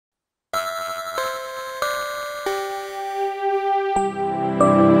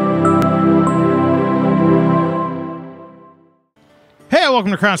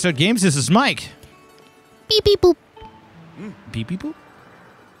welcome to Chronosode Games. This is Mike. Beep beep boop. Beep beep boop.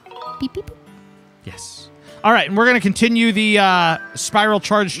 Beep beep boop. Yes. All right, and we're going to continue the spiral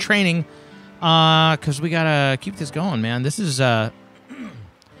charge training because we got to keep this going, man. This is,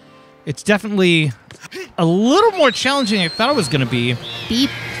 it's definitely a little more challenging than I thought it was going to be. Beep.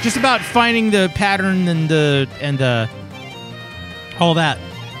 Just about finding the pattern and all that.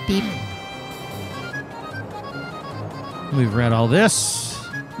 Beep. We've read all this.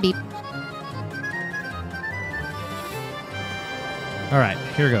 Beep. All right,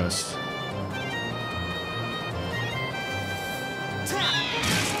 here goes.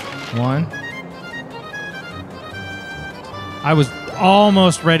 One. I was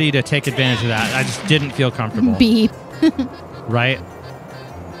almost ready to take advantage of that. I just didn't feel comfortable. Beep. Right?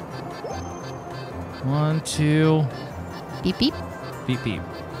 1, 2. Beep beep. Beep, beep.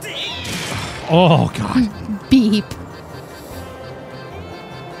 Oh, God. Beep.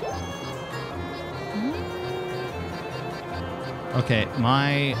 Okay,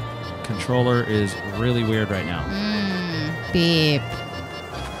 my controller is really weird right now. Beep.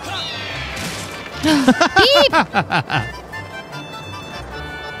 Beep.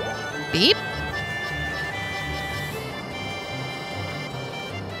 Beep.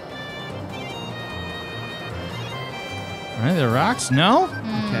 All right, there are rocks. No?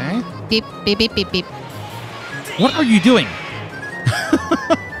 Okay. Beep beep beep beep beep. What are you doing?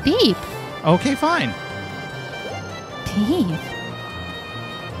 Beep. Okay, fine. Beep.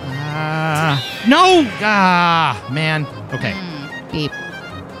 No! Ah, man. Okay. Beep.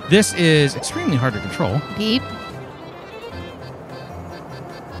 This is extremely hard to control. Beep.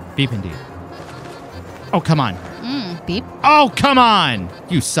 Beep indeed. Oh, come on. Beep. Oh, come on!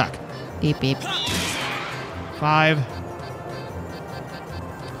 You suck. Beep beep. 5.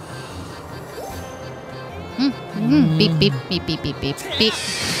 Beep beep beep beep beep beep beep.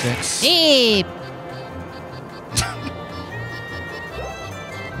 6. Beep.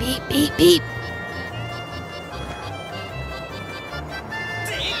 Beep beep beep.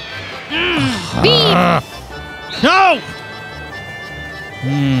 Beep. No!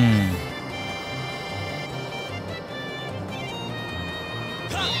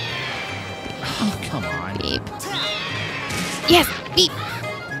 Oh, come on. Beep. Yes. Beep.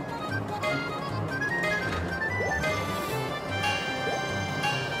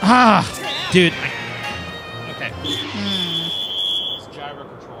 Dude. Okay. It's gyro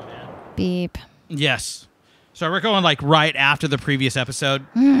control, man. Beep. Yes. So we're going like right after the previous episode.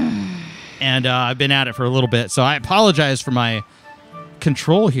 And I've been at it for a little bit, so I apologize for my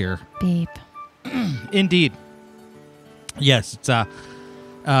control here. Beep. Indeed. Yes, it's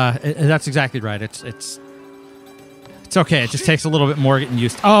that's exactly right. It's okay. It just takes a little bit more getting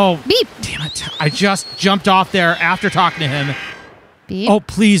used to. Oh, Beep. damn it. I just jumped off there after talking to him. Beep. Oh,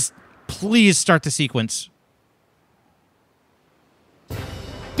 please start the sequence.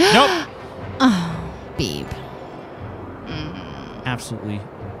 Nope. Beep. Absolutely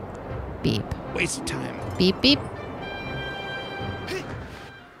Beep. waste of time. Beep beep.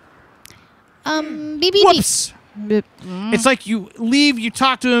 Beep beep Whoops. beep. It's like you leave, you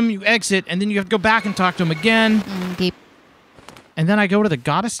talk to him, you exit, and then you have to go back and talk to him again. Beep. And then I go to the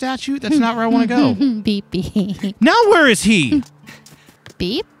goddess statue? That's not where I want to go. Beep beep. Now where is he?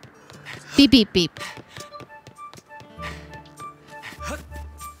 Beep. Beep beep beep.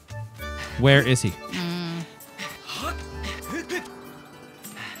 Where is he?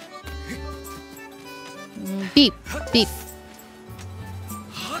 Beep beep.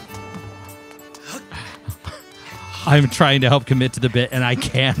 I'm trying to help commit to the bit, and I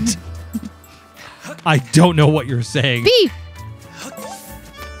can't. I don't know what you're saying. Beep.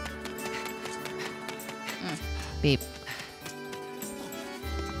 Beep.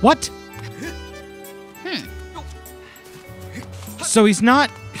 What? So he's not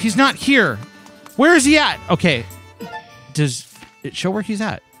here. Where is he at? Okay. Does it show where he's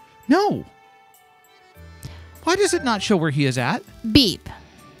at? No. Why does it not show where he is at? Beep.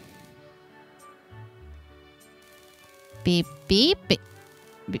 Beep beep beep.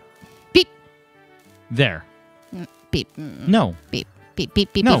 Beep. Beep. There. Beep. No. Beep. Beep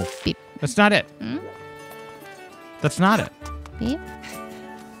beep beep No. beep. Beep. That's not it. That's not it. Beep.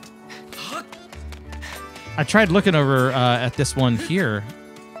 I tried looking over at this one here,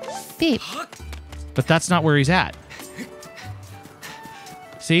 Beep. but that's not where he's at.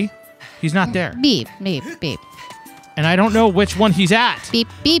 See? He's not there. Beep beep beep. And I don't know which one he's at. Beep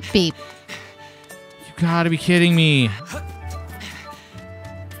beep beep. You gotta be kidding me.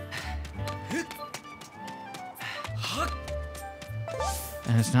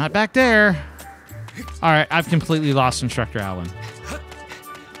 And it's not back there. All right, I've completely lost Instructor Allen.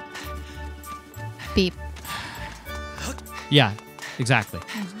 Beep. Yeah, exactly.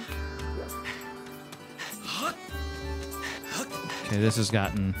 Okay, this has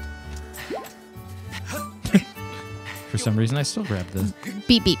gotten... For some reason, I still grabbed the...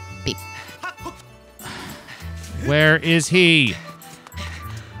 Beep, beep, beep. Where is he?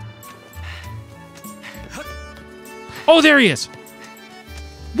 Oh, there he is.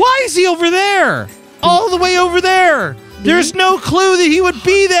 Why is he over there? All the way over there. There's no clue that he would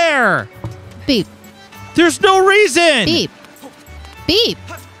be there. Beep. There's no reason. Beep. Beep.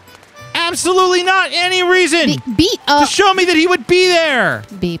 Absolutely not any reason Beep. Beep. to show me that he would be there.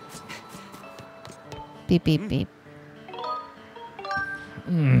 Beep. Beep, beep, beep.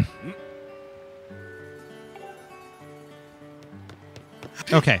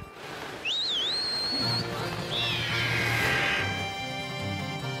 Okay.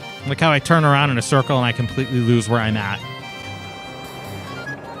 Look how I turn around in a circle and I completely lose where I'm at.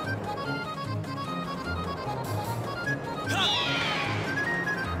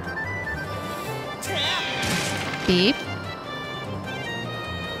 Beep.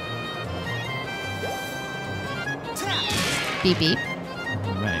 Beep, beep.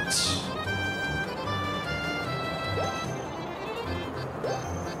 All right.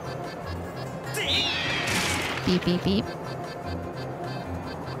 Beep, beep, beep.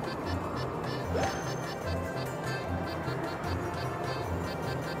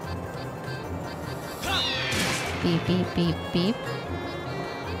 Beep, beep, beep, beep.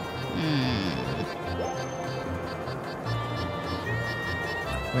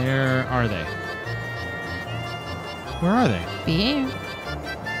 Where are they? Where are they? Beep.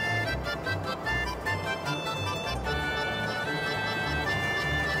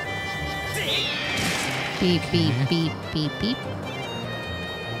 Beep, beep, beep, beep, beep.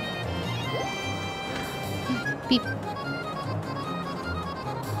 Beep.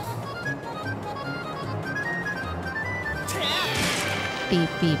 Beep,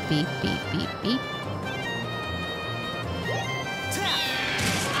 beep, beep, beep, beep, beep.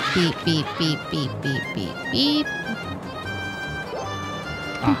 Beep, beep, beep, beep, beep, beep, beep.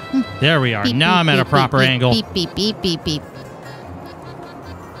 Ah, there we are. Beep, Now beep, I'm at a beep, proper beep, angle. Beep, beep, beep, beep, beep.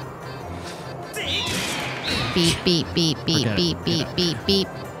 Beep, beep, beep, beep, Forget it. beep, beep, beep, beep.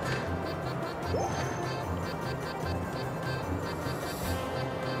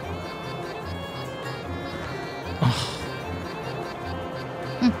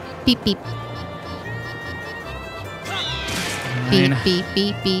 Beep, beep. Beep, Fine. beep,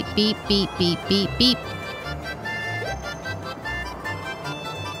 beep, beep, beep, beep, beep, beep, beep.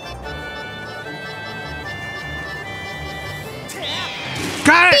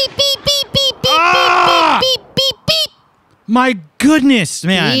 Got it! Beep, beep, beep, beep, beep, Ah! beep, beep, beep, beep, My goodness,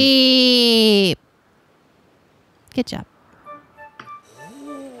 man. beep. Good job.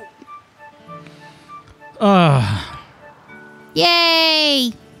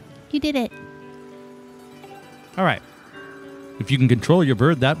 Yay! You did it. All right. If you can control your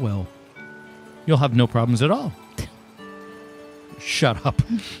bird that well, you'll have no problems at all. Shut up.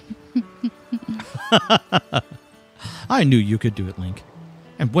 I knew you could do it, Link.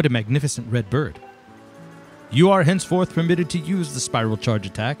 And what a magnificent red bird. You are henceforth permitted to use the spiral charge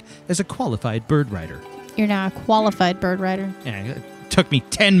attack as a qualified bird rider. You're now a qualified bird rider. Yeah, it took me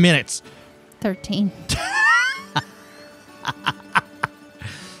 10 minutes. 13.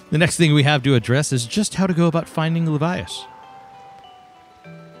 The next thing we have to address is just how to go about finding Levias.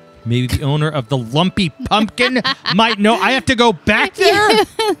 Maybe the owner of the lumpy pumpkin might know. I have to go back there?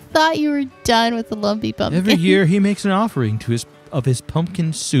 Thought you were done with the lumpy pumpkin. Every year he makes an offering to his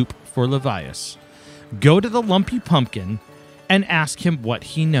pumpkin soup for Levias. Go to the lumpy pumpkin and ask him what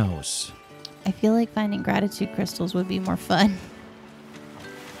he knows. I feel like finding gratitude crystals would be more fun.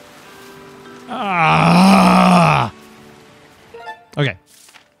 Ah! Okay.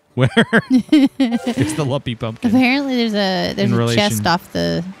 Where is the lumpy pumpkin? Apparently there's a chest off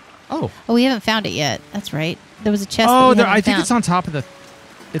the... Oh, we haven't found it yet. That's right. There was a chest oh, that we there. haven't I think found. it's on top of the.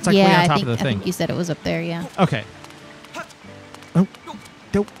 It's like yeah, way on top I think, of the I thing. think you said it was up there, yeah. Okay. Oh,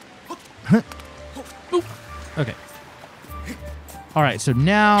 dope. Huh. Oop. Okay. All right. So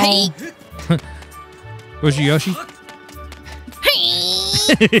now. Hey! Where's your Yoshi?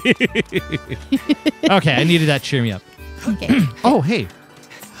 Okay, I needed that. Cheer me up. Okay. Oh, hey.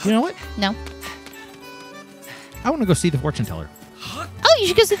 You know what? No. I want to go see the fortune teller. Oh, you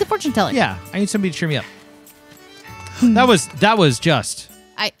should go see the fortune teller. Yeah, I need somebody to cheer me up. That was just.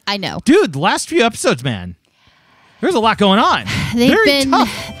 I know. Dude, the last few episodes, man. There's a lot going on.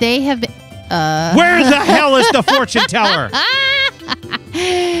 They have been. Where the hell is the fortune teller?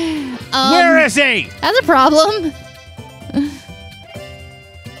 Where is he? That's a problem.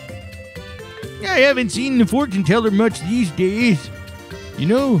 I haven't seen the fortune teller much these days. You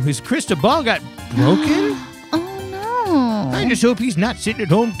know, his crystal ball got broken. Oh, no. I just hope he's not sitting at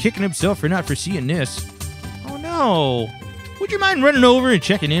home kicking himself for not foreseeing this. Oh, no. Would you mind running over and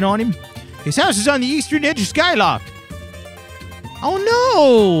checking in on him? His house is on the eastern edge of Skylock. Oh,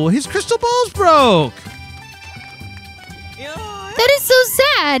 no. His crystal ball's broke. That is so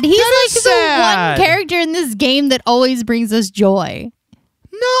sad. He's like the one character in this game that always brings us joy.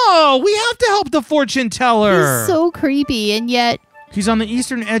 No, we have to help the fortune teller. He's so creepy, and yet... He's on the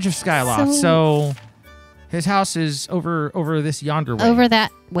eastern edge of Skyloft, so his house is over this yonder way. Over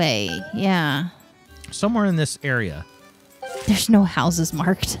that way, yeah. Somewhere in this area. There's no houses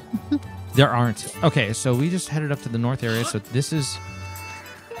marked. There aren't. Okay, so we just headed up to the north area, so this is...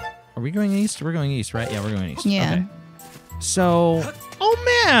 Are we going east? We're going east, right? Yeah, we're going east. Yeah. Okay. So...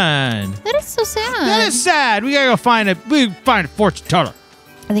 Oh, man! That is so sad. That is sad. We gotta go find a fortune teller.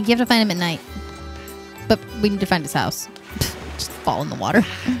 I think you have to find him at night. But we need to find his house. Just fall in the water.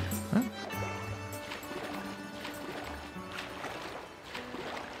 Huh?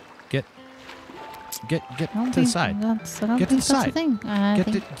 Get to the side. I don't Get think to the that's side. a thing. I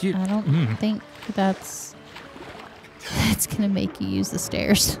don't think that's going to make you use the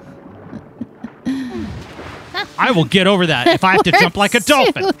stairs. I will get over that if I have to jump like a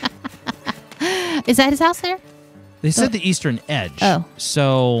dolphin. Is that his house there? They said the eastern edge. Oh.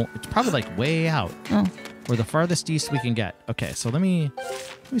 So it's probably like way out. Oh. Or the farthest east we can get. Okay, so let me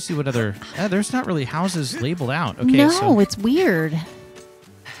see what other... there's not really houses labeled out. Okay, no, it's weird.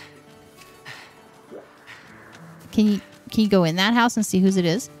 Can you go in that house and see whose it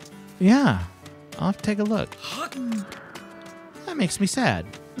is? Yeah. I'll have to take a look. That makes me sad.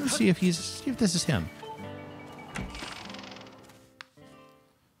 Let me see if this is him.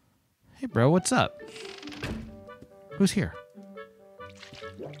 Hey, bro, what's up? Who's here?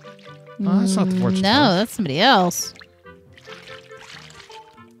 Oh, that's not the fortune teller. No, that's somebody else.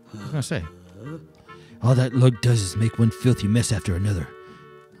 I was gonna say. All that lug does is make one filthy mess after another.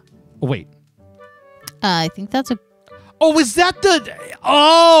 Oh, wait. I think that's a... Oh, is that the...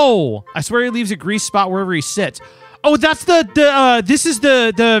 Oh! I swear he leaves a grease spot wherever he sits. Oh, that's this is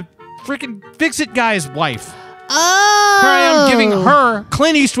the freaking Fix-It guy's wife. Oh! Here I am giving her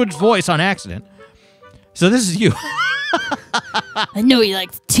Clint Eastwood's voice on accident. So this is you. I know he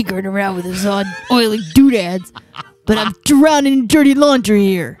likes tinkering around with his odd oily doodads, but I'm drowning in dirty laundry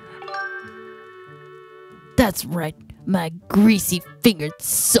here. That's right, my greasy-fingered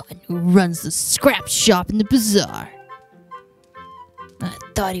son who runs the scrap shop in the bazaar. I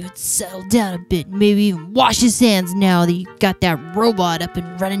thought he would settle down a bit, maybe even wash his hands now that he got that robot up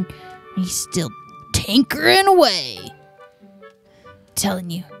and running. He's still tinkering away. Telling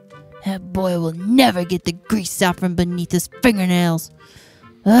you, that boy will never get the grease out from beneath his fingernails.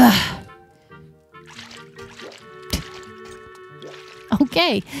 Ugh.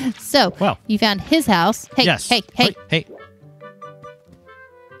 Okay, so well, you found his house. Hey, yes. hey. Hey.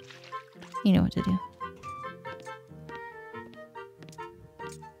 You know what to do.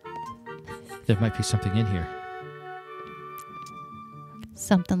 There might be something in here.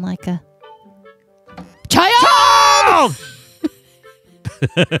 Something like a child!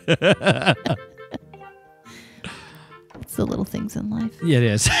 It's the little things in life. Yeah, it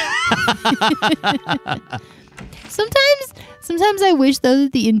is. Sometimes I wish though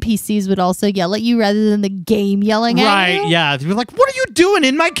that the NPCs would also yell at you rather than the game yelling at you. Right, yeah. You're like, what are you doing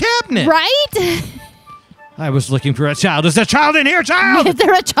in my cabinet? Right? I was looking for a child. Is there a child in here, child? Is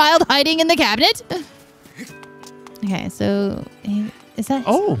there a child hiding in the cabinet? Okay, so is that?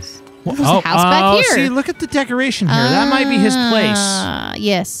 Oh. There's a house back here. See, look at the decoration here. That might be his place.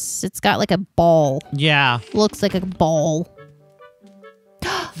 Yes, it's got like a ball. Yeah. Looks like a ball.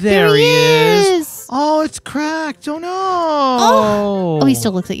 There he is. Oh, it's cracked. Oh, no. Oh, he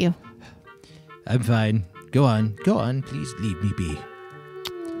still looks at you. I'm fine. Go on. Please leave me be.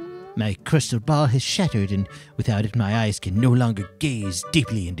 My crystal ball has shattered, and without it, my eyes can no longer gaze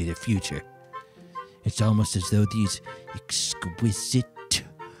deeply into the future. It's almost as though these exquisite,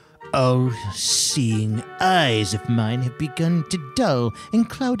 all-seeing eyes of mine have begun to dull and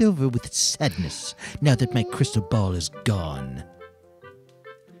cloud over with sadness now that my crystal ball is gone.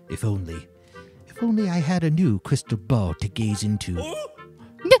 If only I had a new crystal ball to gaze into.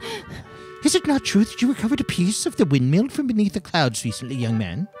 Is it not true that you recovered a piece of the windmill from beneath the clouds recently, young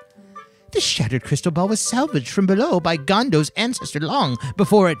man? This shattered crystal ball was salvaged from below by Gondo's ancestor long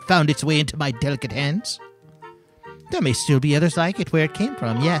before it found its way into my delicate hands. There may still be others like it where it came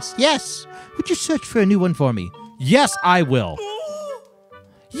from. Yes. Would you search for a new one for me? Yes, I will.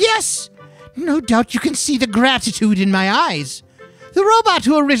 Yes! No doubt you can see the gratitude in my eyes. The robot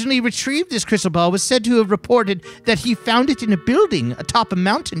who originally retrieved this crystal ball was said to have reported that he found it in a building atop a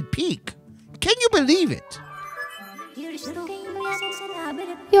mountain peak. Can you believe it?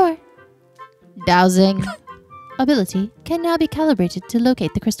 Your dowsing ability can now be calibrated to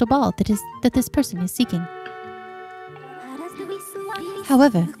locate the crystal ball that this person is seeking.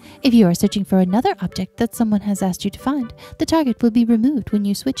 However, if you are searching for another object that someone has asked you to find, the target will be removed when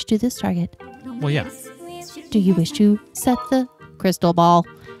you switch to this target. Well, yeah. Do you wish to set the crystal ball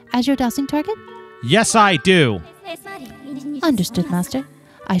as your dowsing target? Yes, I do. Understood, Master.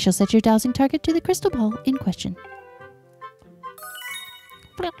 I shall set your dowsing target to the crystal ball in question.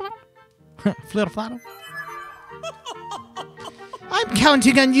 Flitter-flatter. I'm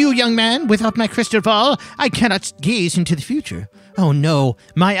counting on you, young man. Without my crystal ball, I cannot gaze into the future. Oh no,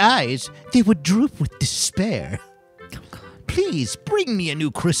 my eyes, they would droop with despair. Please bring me a new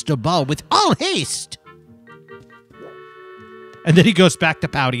crystal ball with all haste. And then he goes back to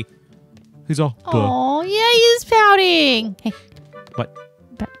pouty. He's all, Oh, yeah, he's pouting. Hey, what?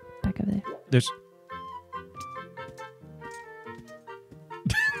 back over there. There's...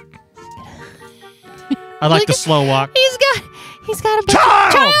 I like the slow walk. He's got a bunch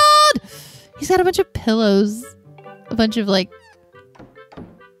of child. He's got a bunch of pillows. A bunch of like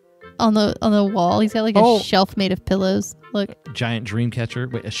on the wall. He's got like a shelf made of pillows. Look. Giant dream catcher.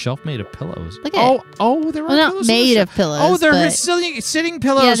 Wait, a shelf made of pillows. Look at it. There are not pillows made of pillows. Oh, they're but sitting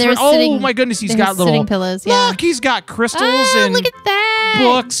pillows. Yeah, they're oh sitting, my goodness, he's got little sitting pillows. Yeah. Look, he's got crystals and look at that.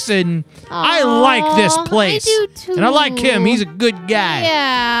 books, and I like this place. I do too. And I like him. He's a good guy.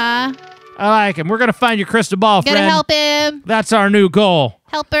 Yeah. I like him. We're gonna find your crystal ball, friend. Gotta help him. That's our new goal.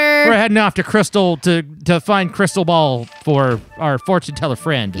 Help her. We're heading off to Crystal to find crystal ball for our fortune teller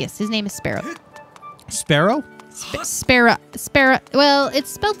friend. Yes, his name is Sparrow. Sparrow? Sparrow. Well, it's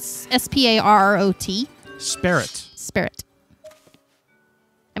spelled S-P-A-R-R-O-T. Sparrot. Spirit.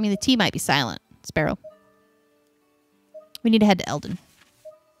 I mean, the T might be silent. Sparrow. We need to head to Eldon.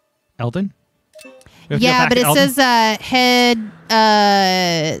 Eldon? Yeah, but it says head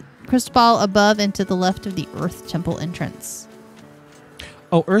crystal ball above and to the left of the Earth Temple entrance.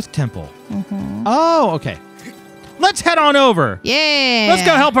 Oh, Earth Temple. Mm-hmm. Oh, okay. Let's head on over. Yeah. Let's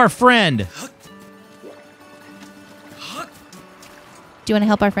go help our friend. Do you want to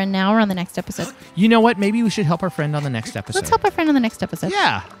help our friend now or on the next episode? You know what? Maybe we should help our friend on the next episode. Let's help our friend on the next episode.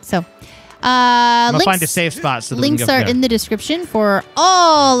 Yeah. So, I'm gonna find a safe spot so that links we can go are in the description for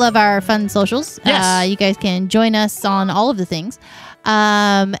all of our fun socials. Yes. You guys can join us on all of the things.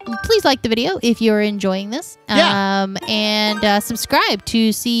 Please like the video if you're enjoying this. And subscribe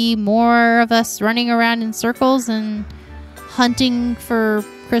to see more of us running around in circles and hunting for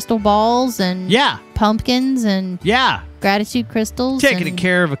crystal balls and pumpkins and gratitude crystals. Taking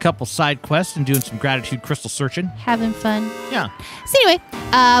care of a couple side quests and doing some gratitude crystal searching. Having fun. Yeah. So anyway,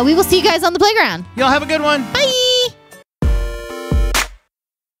 we will see you guys on the playground. Y'all have a good one. Bye.